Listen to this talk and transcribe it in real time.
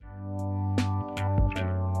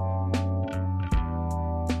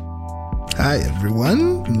Hi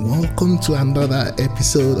everyone, and welcome to another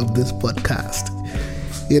episode of this podcast.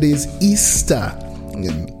 It is Easter,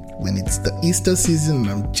 and when it's the Easter season,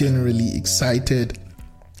 I'm generally excited,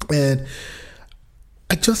 and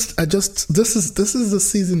this is the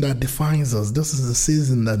season that defines us. This is the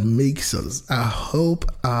season that makes us. Our hope,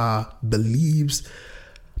 our beliefs,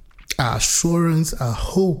 our assurance, our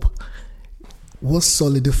hope was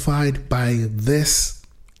solidified by this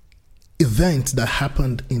event that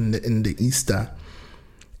happened in the Easter.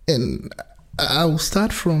 And I'll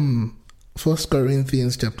start from 1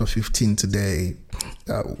 Corinthians chapter 15 today.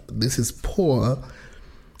 This is Paul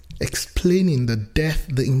explaining the death,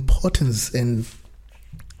 the importance and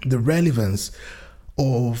the relevance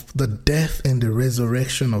of the death and the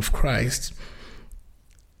resurrection of Christ.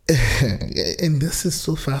 And this is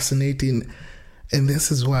so fascinating, and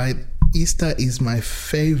this is why Easter is my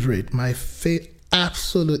favorite,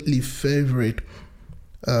 absolutely favorite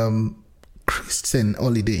Christian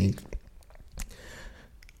holiday,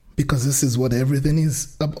 because this is what everything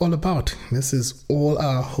is all about. This is all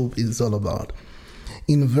our hope is all about.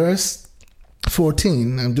 In verse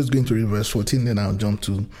 14, I'm just going to read verse 14, then I'll jump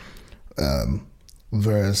to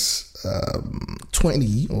verse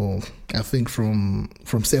 20, or I think from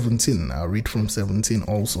 17. I'll read from 17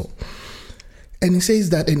 also. And it says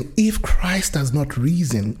that, and if Christ has not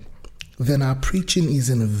risen, then our preaching is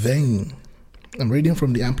in vain. I'm reading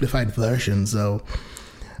from the Amplified Version. So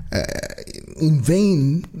in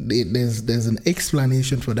vain, there's an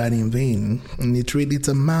explanation for that in vain. And it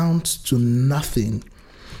amounts to nothing.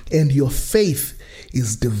 And your faith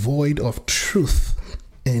is devoid of truth,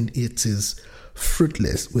 and it is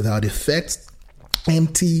fruitless, without effect,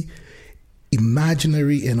 empty,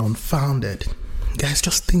 imaginary, and unfounded. Guys,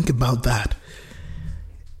 just think about that.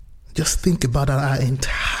 Just think about that. Our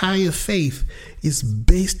entire faith is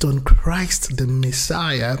based on Christ the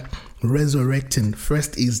Messiah resurrecting.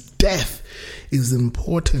 First, his death is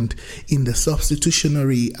important in the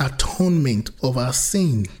substitutionary atonement of our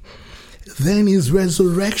sin. Then his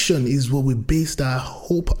resurrection is what we based our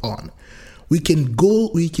hope on. There can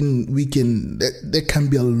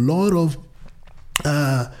be a lot of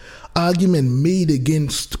argument made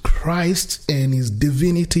against Christ and his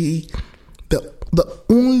divinity. The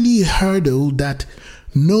only hurdle that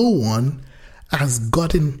no one has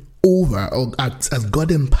gotten over or has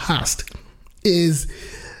gotten past is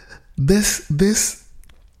this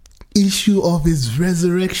issue of his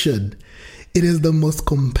resurrection. It is the most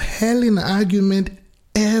compelling argument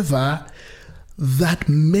ever that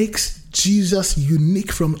makes Jesus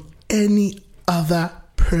unique from any other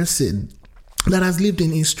person that has lived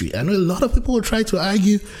in history. I know a lot of people will try to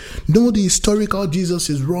argue, no, the historical Jesus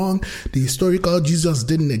is wrong. The historical Jesus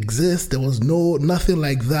didn't exist. There was nothing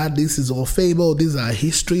like that. This is all fable. These are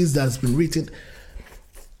histories that's been written.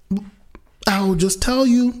 I'll just tell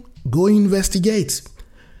you, go investigate.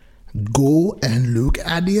 Go and look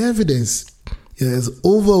at the evidence. It is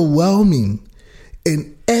overwhelming.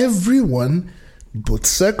 And everyone, both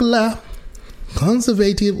secular,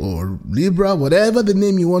 conservative or liberal, whatever the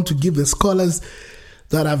name you want to give the scholars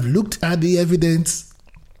that have looked at the evidence,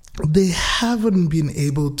 they haven't been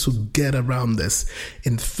able to get around this.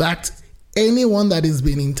 In fact, anyone that is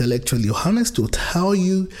being intellectually honest will tell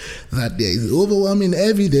you that there is overwhelming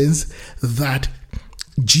evidence that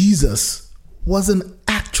Jesus was an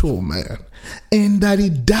actual man and that he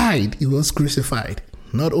died. He was crucified.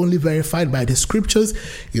 Not only verified by the scriptures,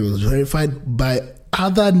 it was verified by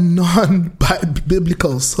other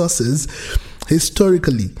non-biblical sources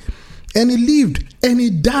historically. And he lived and he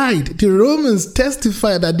died. The Romans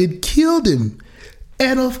testified that they killed him.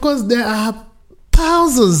 And of course, there are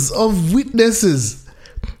thousands of witnesses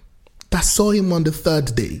that saw him on the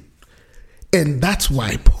third day. And that's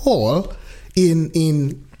why Paul,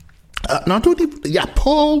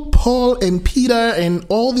 Paul and Peter and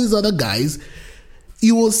all these other guys,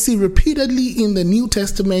 you will see repeatedly in the New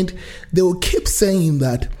Testament, they will keep saying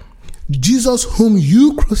that Jesus whom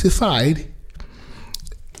you crucified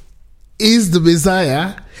is the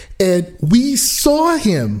Messiah, and we saw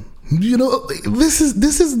him. You know, this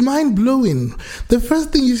is mind-blowing. The first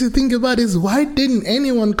thing you should think about is, why didn't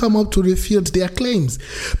anyone come up to refute their claims?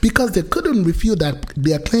 Because they couldn't refute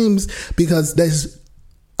their claims because there's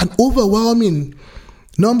an overwhelming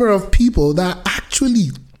number of people that actually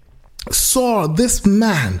saw this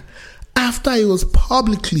man after he was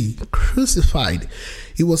publicly crucified.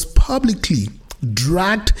 He was publicly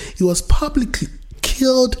dragged. He was publicly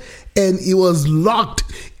killed, and he was locked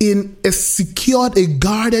in a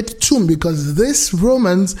guarded tomb, because these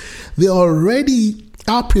Romans, they already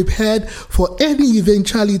are prepared for any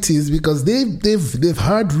eventualities because they've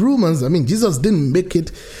heard rumors. I mean, Jesus didn't make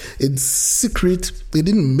it secret. He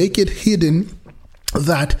didn't make it hidden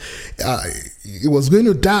that he was going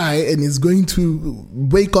to die and is going to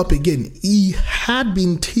wake up again. He had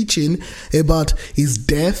been teaching about his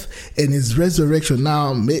death and his resurrection.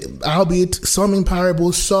 Now, albeit some in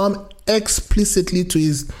parables, some explicitly to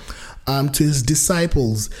his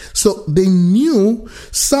disciples. So they knew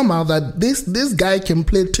somehow that this guy can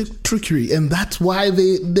play trickery, and that's why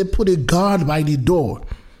they put a guard by the door.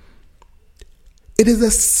 It is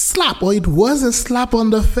a slap, or it was a slap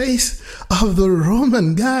on the face of the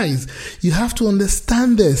Roman guys. You have to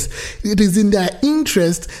understand this. It is in their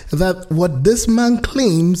interest that what this man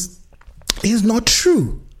claims is not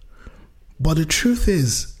true. But the truth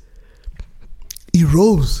is, he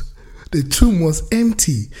rose. The tomb was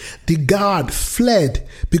empty. The guard fled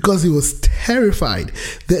because he was terrified.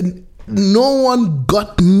 Then no one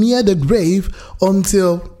got near the grave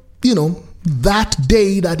until, that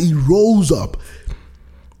day that he rose up.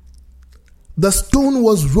 The stone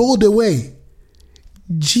was rolled away.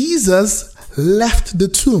 Jesus left the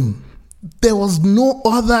tomb. There was no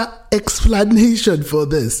other explanation for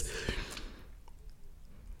this.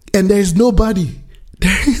 And there is nobody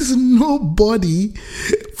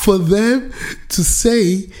for them to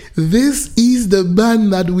say, this is the man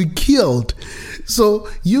that we killed. So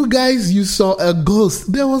you guys, you saw a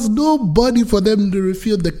ghost. There was nobody for them to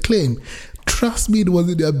refute the claim. Trust me, it was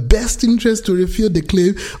in their best interest to refute the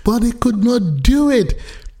claim, but they could not do it.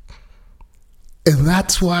 And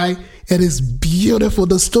that's why it is beautiful.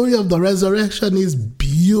 The story of the resurrection is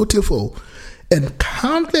beautiful. And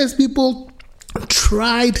countless people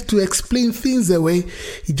tried to explain things away.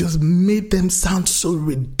 It just made them sound so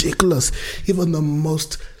ridiculous. Even the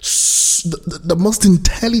most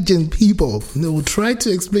intelligent people, they will try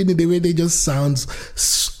to explain it the way they just sounds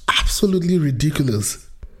absolutely ridiculous.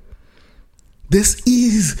 This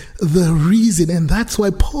is the reason, and that's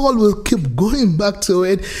why Paul will keep going back to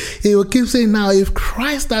it. He will keep saying, now, if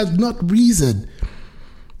Christ has not risen,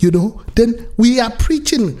 then we are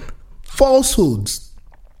preaching falsehoods.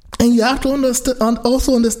 And you have to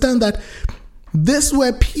also understand that these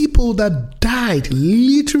were people that died.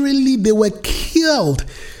 Literally, they were killed,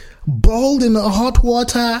 boiled in hot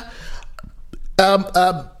water,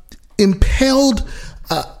 impaled,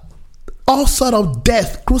 all sort of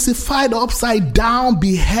death, crucified upside down,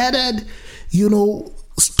 beheaded,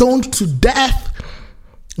 stoned to death,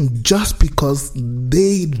 just because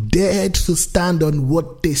they dared to stand on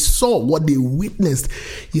what they saw, what they witnessed.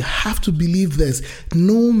 You have to believe this.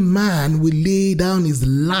 No man will lay down his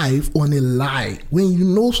life on a lie. When you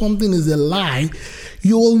know something is a lie,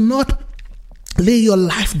 you will not lay your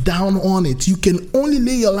life down on it. You can only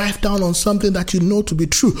lay your life down on something that you know to be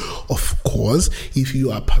true. Of course, if you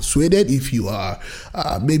are persuaded, if you are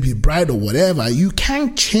maybe bribed or whatever, you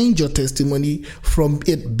can't change your testimony from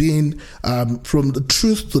it being from the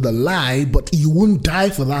truth to the lie, but you won't die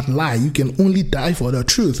for that lie. You can only die for the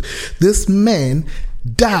truth. This man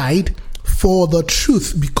died for the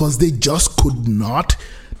truth because they just could not.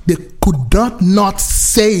 They could not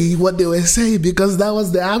say what they were saying because that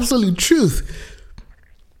was the absolute truth.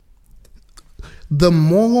 The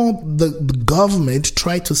more the government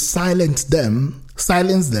tried to silence them,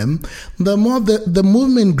 the more the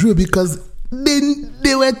movement grew because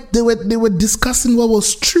they were discussing what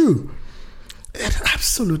was true. It's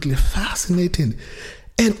absolutely fascinating.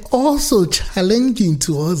 And also challenging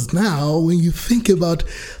to us now when you think about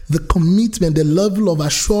the commitment, the level of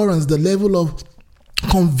assurance, the level of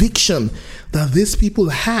conviction that these people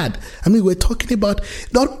had. I mean, we're talking about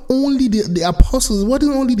not only the apostles,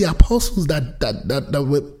 wasn't only the apostles that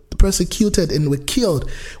were persecuted and were killed.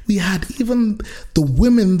 We had even the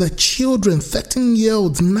women, the children,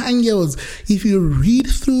 13-year-olds, 9-year-olds. If you read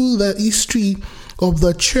through the history of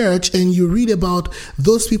the church and you read about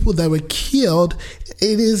those people that were killed,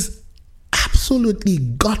 it is absolutely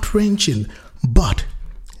gut-wrenching. But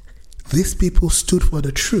these people stood for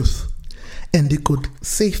the truth. And they could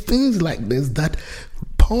say things like this that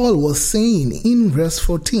Paul was saying in verse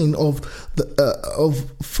 14 of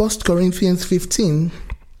 1 Corinthians 15.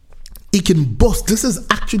 He can boast. This is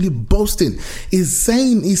actually boasting.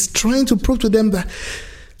 He's trying to prove to them that,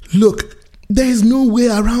 look, there is no way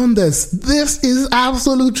around this. This is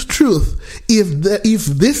absolute truth. If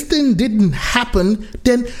this thing didn't happen,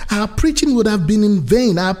 then our preaching would have been in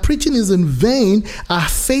vain. Our preaching is in vain. Our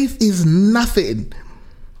faith is nothing.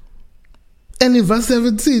 And in verse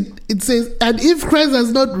 17, it says, and if Christ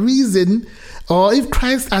has not risen, or if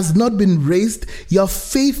Christ has not been raised, your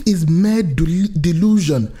faith is mere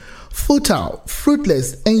delusion. futile,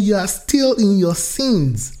 fruitless, and you are still in your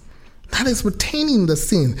sins. That is retaining the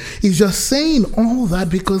sin. He's just saying all that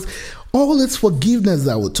because all this forgiveness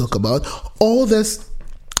that we'll talk about, all this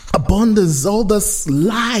abundance, all this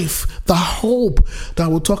life, the hope that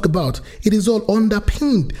we'll talk about, it is all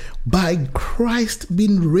underpinned by Christ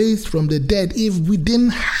being raised from the dead. If we didn't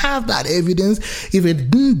have that evidence, if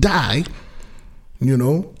it didn't die,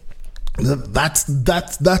 that's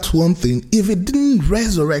one thing. If it didn't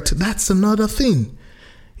resurrect, that's another thing.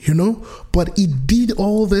 But it did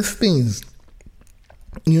all these things.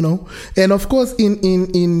 And of course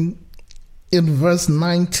in verse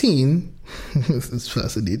 19, this is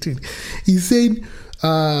fascinating. He said,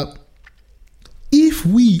 if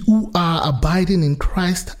we who are abiding in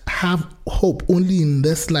Christ have hope only in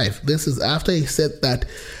this life. This is after he said that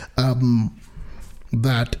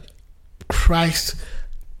that Christ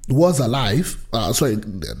was alive.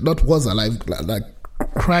 Not was alive. Like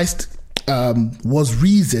Christ was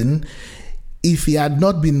risen. If he had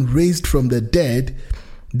not been raised from the dead,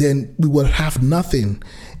 then we will have nothing.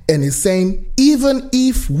 And he's saying, even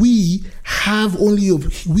if we have we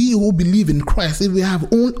who believe in Christ, if we have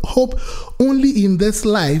hope only in this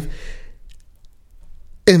life,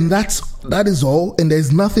 and that is all, and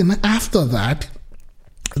there's nothing after that,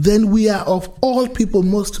 then we are of all people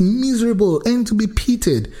most miserable and to be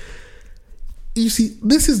pitied. You see,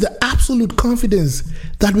 this is the absolute confidence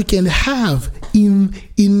that we can have in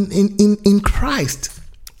Christ.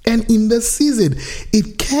 And in this season,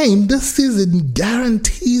 this season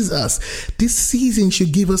guarantees us. This season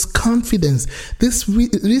should give us confidence. This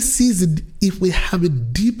season, if we have a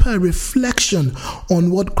deeper reflection on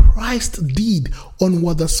what Christ did, on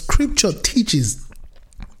what the scripture teaches,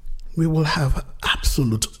 we will have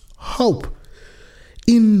absolute hope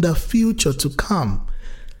in the future to come,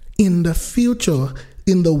 in the future,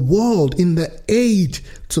 in the world, in the age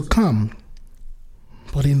to come.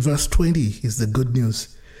 But in verse 20 is the good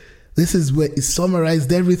news. This is where it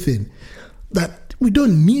summarized everything. That we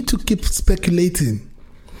don't need to keep speculating.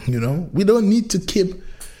 We don't need to keep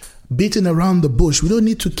beating around the bush. We don't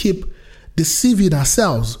need to keep deceiving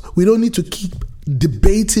ourselves. We don't need to keep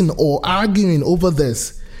debating or arguing over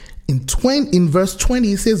this. In verse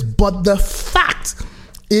 20, it says, but the fact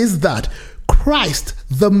is that Christ,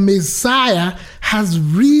 the Messiah, has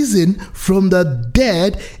risen from the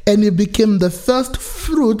dead, and he became the first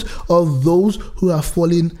fruit of those who are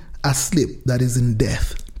fallen asleep, that is in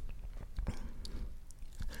death.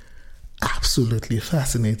 Absolutely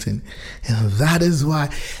fascinating. And that is why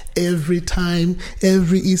every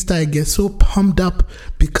Easter I get so pumped up,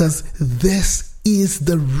 because this is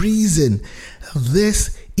the reason,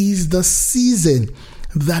 this is the season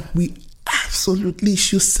that we absolutely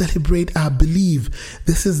should celebrate our belief.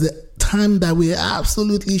 This is the time that we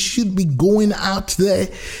absolutely should be going out there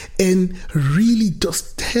and really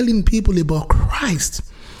just telling people about Christ.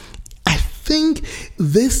 I think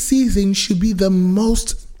this season should be the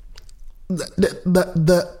most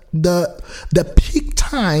the peak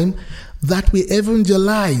time that we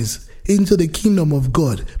evangelize into the kingdom of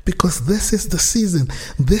God, because this is the season.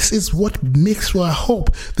 This is what makes for our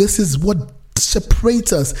hope. This is what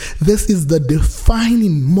separates us. This is the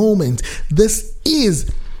defining moment. This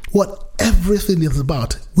is what everything is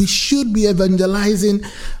about. We should be evangelizing.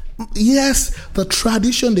 Yes, the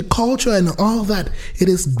tradition, the culture, and all that, it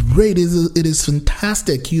is great. It is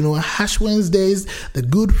fantastic. Ash Wednesdays, the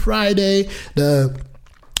Good Friday, the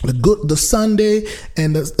Sunday,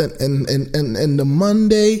 and the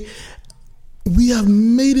Monday. We have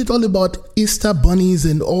made it all about Easter bunnies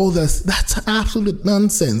and all this. That's absolute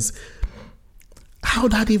nonsense. How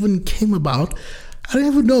that even came about, I don't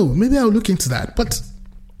even know. Maybe I'll look into that. But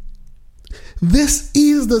this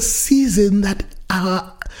is the season that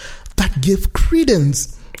give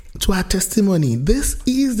credence to our testimony. This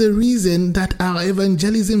is the reason that our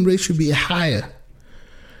evangelism rate should be higher.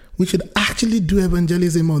 We should actually do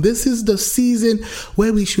evangelism more. This is the season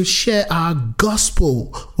where we should share our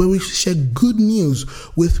gospel, where we should share good news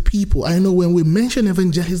with people. I know when we mention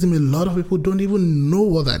evangelism, a lot of people don't even know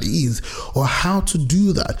what that is or how to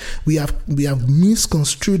do that. We have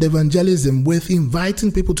misconstrued evangelism with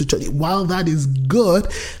inviting people to church. While that is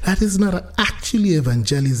good, that is not actually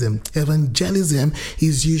evangelism. Evangelism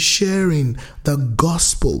is you sharing the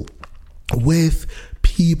gospel with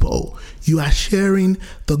people. You are sharing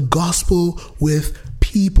the gospel with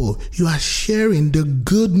people. You are sharing the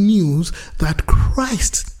good news that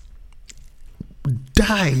Christ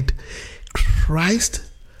died, Christ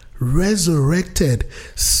resurrected,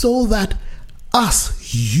 so that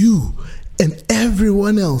us, you, and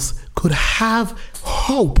everyone else could have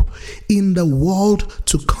hope in the world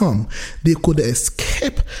to come. They could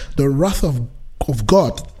escape the wrath of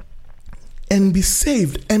God and be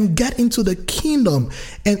saved and get into the kingdom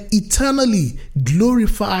and eternally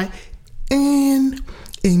glorify and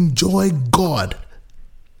enjoy God.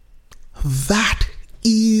 That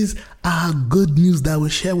is our good news that we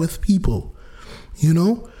share with people. You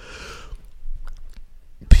know,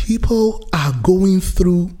 people are going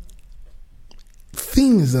through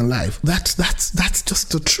things in life. That's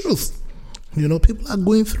just the truth. You know, people are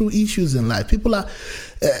going through issues in life. People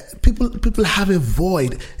have a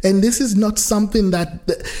void, and this is not something that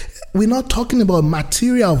we're not talking about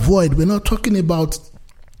material void. We're not talking about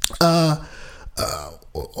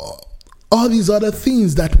all these other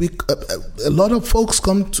things that a lot of folks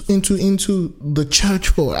come into the church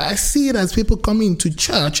for. I see it as people coming to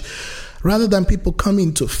church rather than people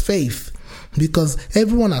coming to faith, because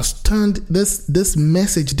everyone has turned this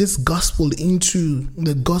message, this gospel, into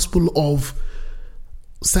the gospel of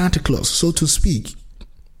Santa Claus, so to speak.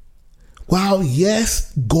 While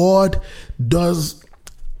yes, God does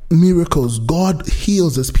miracles, God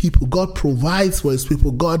heals his people, God provides for his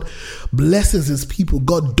people, God blesses his people,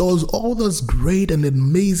 God does all those great and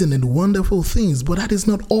amazing and wonderful things, but that is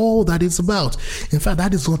not all that it's about. In fact,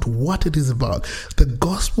 that is not what it is about. The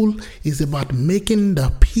gospel is about making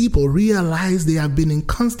the people realize they have been in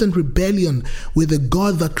constant rebellion with the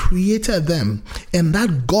God that created them, and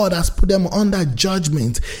that God has put them under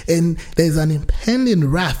judgment, and there's an impending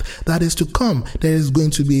wrath that is to come. There is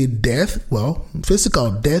going to be death, well,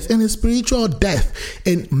 physical death and a spiritual death.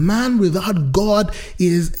 And man without God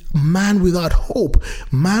is man without hope.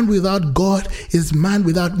 Man without God is man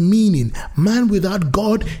without meaning. Man without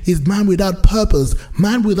God is man without purpose.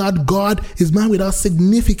 Man without God is man without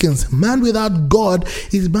significance. Man without God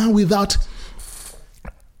is man without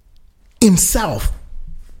himself.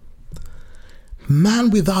 Man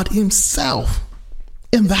without himself.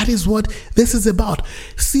 And that is what this is about.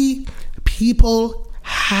 See, people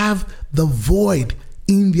have the void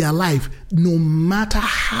in their life, no matter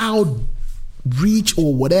how rich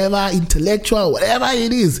or whatever, intellectual, whatever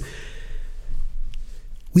it is.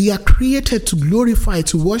 We are created to glorify,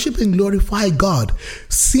 to worship and glorify God.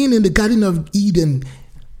 Sin in the Garden of Eden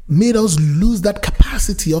made us lose that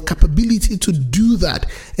capacity or capability to do that.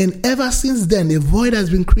 And ever since then, a void has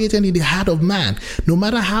been created in the heart of man. No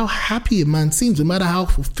matter how happy a man seems, no matter how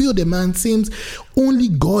fulfilled a man seems, only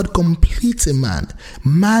God completes a man.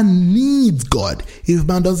 Man needs God. If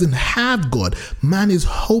man doesn't have God, man is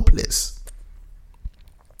hopeless.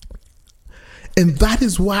 And that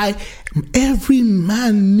is why every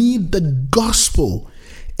man needs the gospel.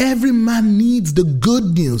 Every man needs the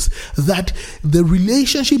good news that the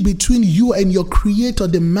relationship between you and your creator,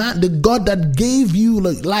 the God that gave you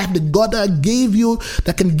life, the God that gave you,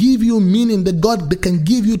 that can give you meaning, the God that can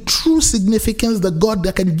give you true significance, the God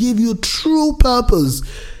that can give you true purpose.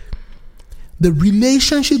 The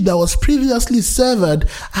relationship that was previously severed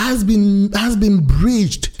has been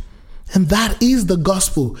bridged. And that is the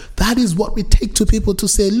gospel. That is what we take to people to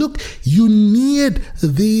say, look, you need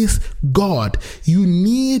this God. You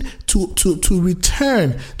need to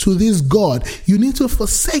return to this God. You need to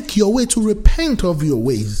forsake your way, to repent of your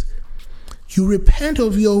ways. You repent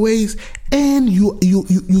of your ways and you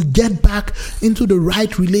get back into the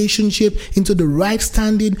right relationship, into the right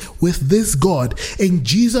standing with this God. And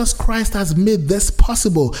Jesus Christ has made this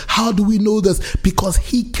possible. How do we know this? Because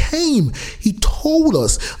he came. He told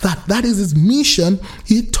us that is his mission.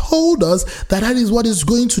 He told us that is what he's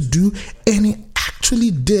going to do, and he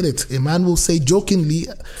actually did it. A man will say jokingly,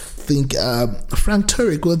 I think Frank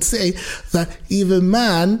Turek would say that if a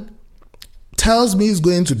man tells me he's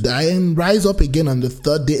going to die and rise up again on the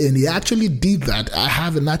third day, and he actually did that, I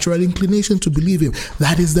have a natural inclination to believe him.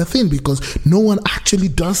 That is the thing, because no one actually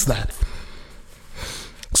does that.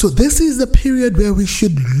 So this is the period where we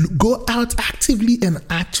should go out actively and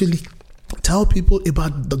actually tell people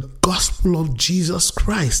about the gospel of Jesus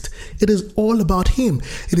Christ. It is all about him.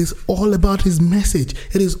 It is all about his message.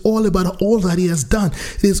 It is all about all that he has done.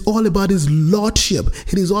 It is all about his lordship.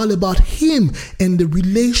 It is all about him and the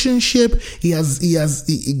relationship he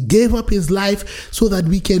gave up his life so that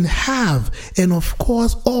we can have, and of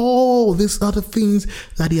course all these other things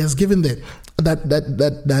that he has given them,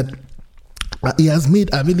 that he has made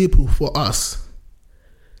available for us.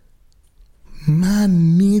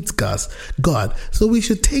 Man needs God. So we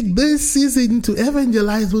should take this season to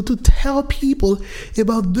evangelize, but to tell people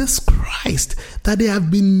about this Christ that they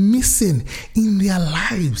have been missing in their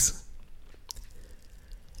lives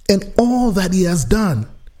and all that he has done.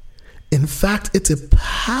 In fact, it's a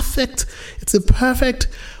perfect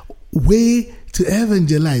way to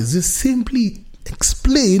evangelize. Just simply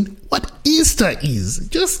explain what Easter is.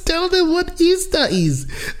 Just tell them what Easter is.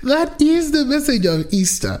 That is the message of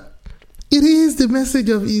Easter. It is the message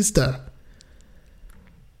of Easter.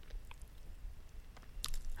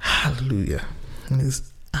 Hallelujah.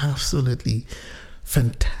 It's absolutely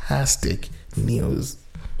fantastic news.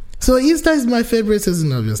 So Easter is my favorite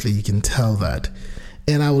season, obviously, you can tell that.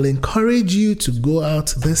 And I will encourage you to go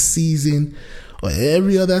out this season or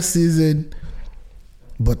every other season,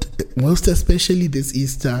 but most especially this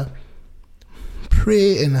Easter,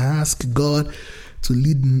 pray and ask God to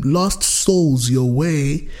lead lost souls your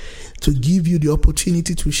way, to give you the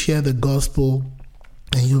opportunity to share the gospel,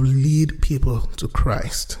 and you'll lead people to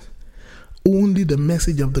Christ. Only the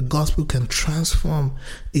message of the gospel can transform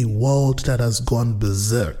a world that has gone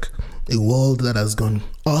berserk, a world that has gone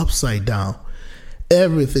upside down.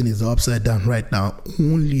 Everything is upside down right now.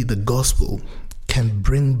 Only the gospel can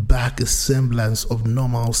bring back a semblance of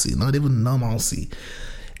normalcy, not even normalcy,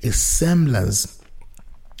 a semblance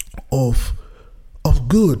of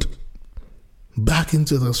good back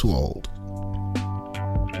into this world.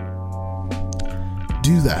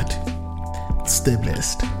 Do that. Stay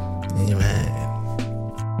blessed. Amen.